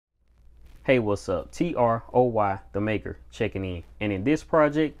Hey, what's up? TROY the maker checking in, and in this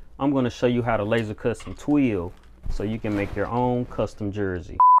project I'm going to show you how to laser cut some twill so you can make your own custom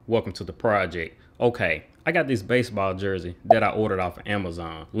jersey. Welcome to the project. Okay, I got this baseball jersey that I ordered off of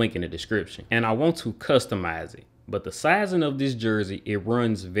Amazon, link in the description, and I want to customize it. But the sizing of this jersey, it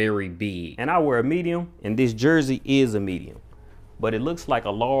runs very big, and I wear a medium, and this jersey is a medium, but it looks like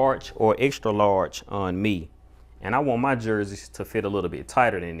a large or extra large on me, and I want my jerseys to fit a little bit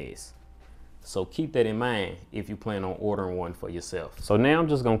tighter than this. So keep that in mind if you plan on ordering one for yourself. So now I'm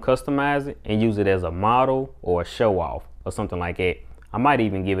just gonna customize it and use it as a model or a show off or something like that. I might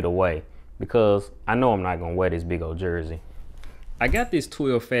even give it away because I know I'm not gonna wear this big old jersey. I got this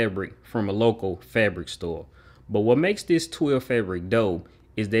twill fabric from a local fabric store, but what makes this twill fabric dope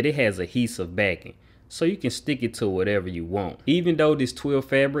is that it has adhesive backing, so you can stick it to whatever you want. Even though this twill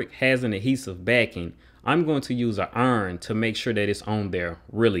fabric has an adhesive backing, I'm going to use an iron to make sure that it's on there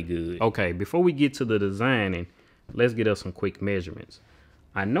really good. Okay, before we get to the designing, let's get us some quick measurements.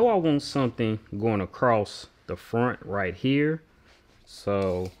 I know I want something going across the front right here.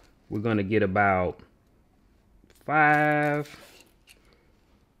 So we're gonna get about 5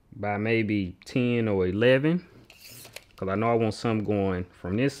 by maybe 10 or 11. Because I know I want some going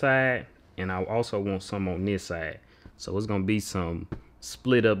from this side, and I also want some on this side. So it's gonna be some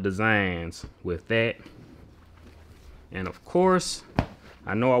split up designs with that. And of course,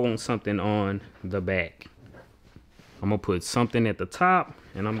 I know I want something on the back. I'm gonna put something at the top,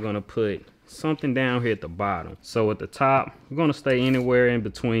 and I'm gonna put something down here at the bottom. So at the top, we're gonna stay anywhere in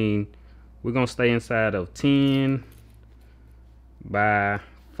between. We're gonna stay inside of 10 by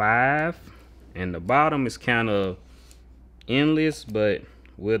 5, and the bottom is kind of endless, but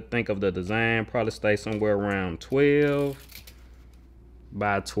we'll think of the design, probably stay somewhere around 12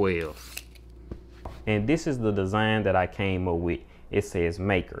 by 12. And this is the design that I came up with. It says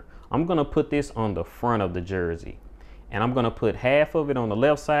maker. I'm gonna put this on the front of the jersey, and I'm gonna put half of it on the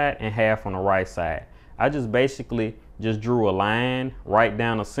left side and half on the right side. I just basically just drew a line right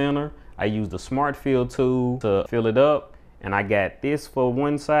down the center. I used the smart fill tool to fill it up, and I got this for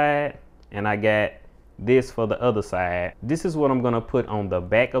one side and I got this for the other side. This is what I'm gonna put on the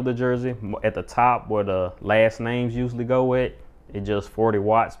back of the jersey at the top where the last names usually go at. It's just 40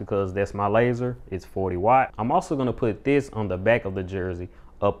 watts because that's my laser. It's 40 watt. I'm also gonna put this on the back of the jersey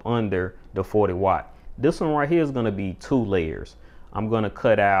up under the 40 watt. This one right here is gonna be 2 layers. I'm gonna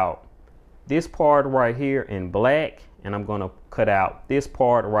cut out this part right here in black, and I'm gonna cut out this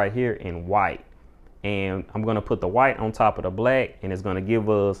part right here in white. And I'm gonna put the white on top of the black, and it's gonna give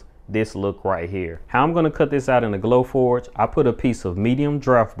us this look right here. How I'm gonna cut this out in the Glowforge, I put a piece of medium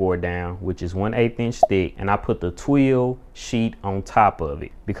draft board down, which is 1/8 inch thick, and I put the twill sheet on top of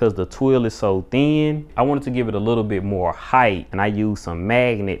it. Because the twill is so thin, I wanted to give it a little bit more height, and I used some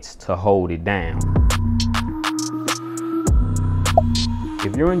magnets to hold it down.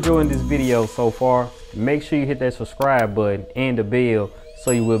 If you're enjoying this video so far, make sure you hit that subscribe button and the bell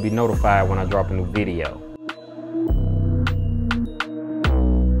so you will be notified when I drop a new video.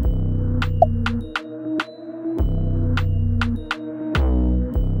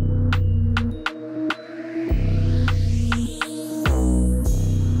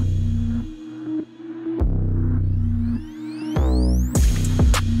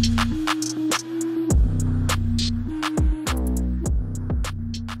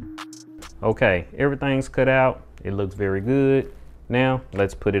 Okay, everything's cut out. It looks very good. Now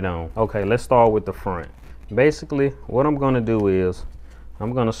let's put it on. Okay, let's start with the front. Basically, what I'm gonna do is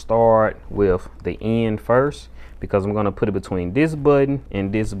I'm gonna start with the end first, because I'm gonna put it between this button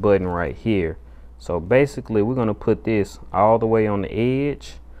and this button right here. So basically, we're gonna put this all the way on the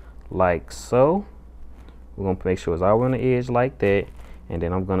edge like so. We're gonna make sure it's all on the edge like that, and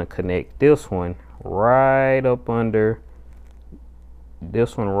then I'm gonna connect this one right up under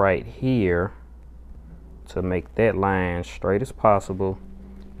this one right here to make that line straight as possible.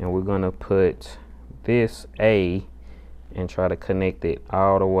 And we're gonna put this A and try to connect it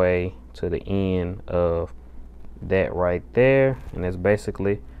all the way to the end of that right there, and that's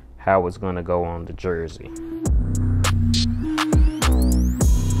basically how it's gonna go on the jersey.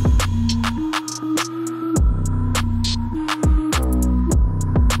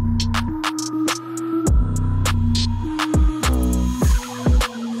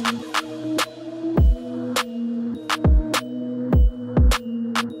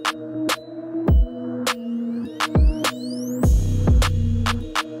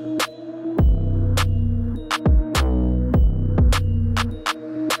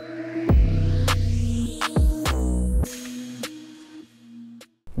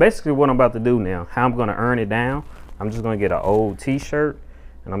 Basically what I'm about to do now, how I'm gonna earn it down, I'm just gonna get an old t-shirt,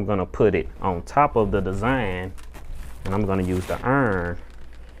 and I'm gonna put it on top of the design, and I'm gonna use the iron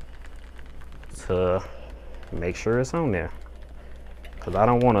to make sure it's on there, because I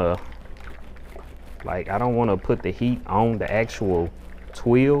don't want to put the heat on the actual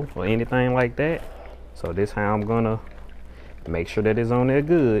twill or anything like that. So this how I'm gonna make sure that it's on there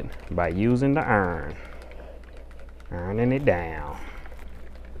good, by using the iron, ironing it down.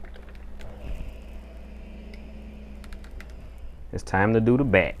 It's time to do the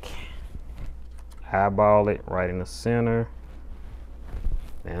back. Eyeball it right in the center,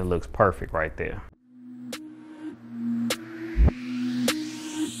 and it looks perfect right there.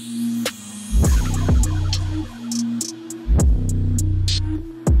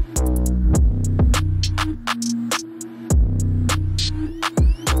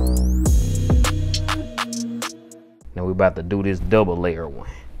 Now we're about to do this double layer one.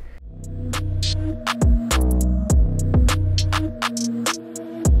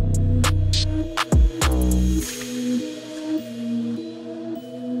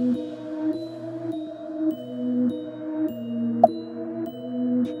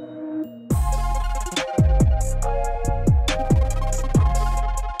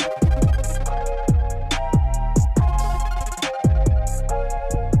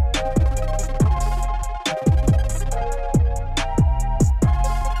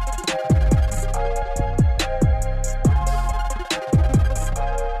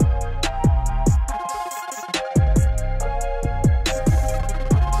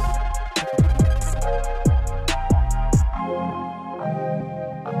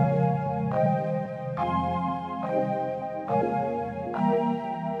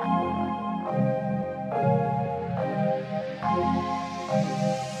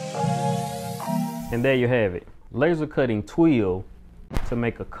 And there you have it, laser cutting twill to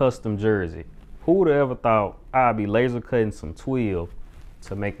make a custom jersey. Who would have ever thought I'd be laser cutting some twill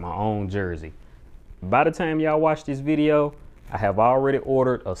to make my own jersey? By the time y'all watch this video, I have already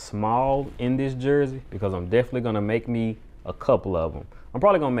ordered a small in this jersey, because I'm definitely gonna make me a couple of them. I'm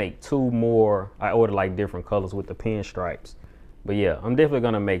probably gonna make 2 more. I ordered like different colors with the pinstripes. But yeah, I'm definitely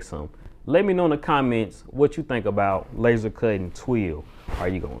gonna make some. Let me know in the comments what you think about laser cutting twill. Are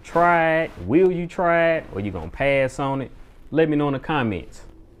you gonna try it? Will you try it? Or you gonna pass on it? Let me know in the comments.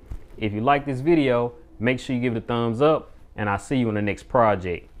 If you like this video, make sure you give it a thumbs up, and I'll see you in the next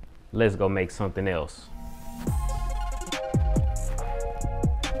project. Let's go make something else.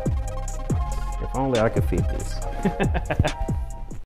 If only I could fit this.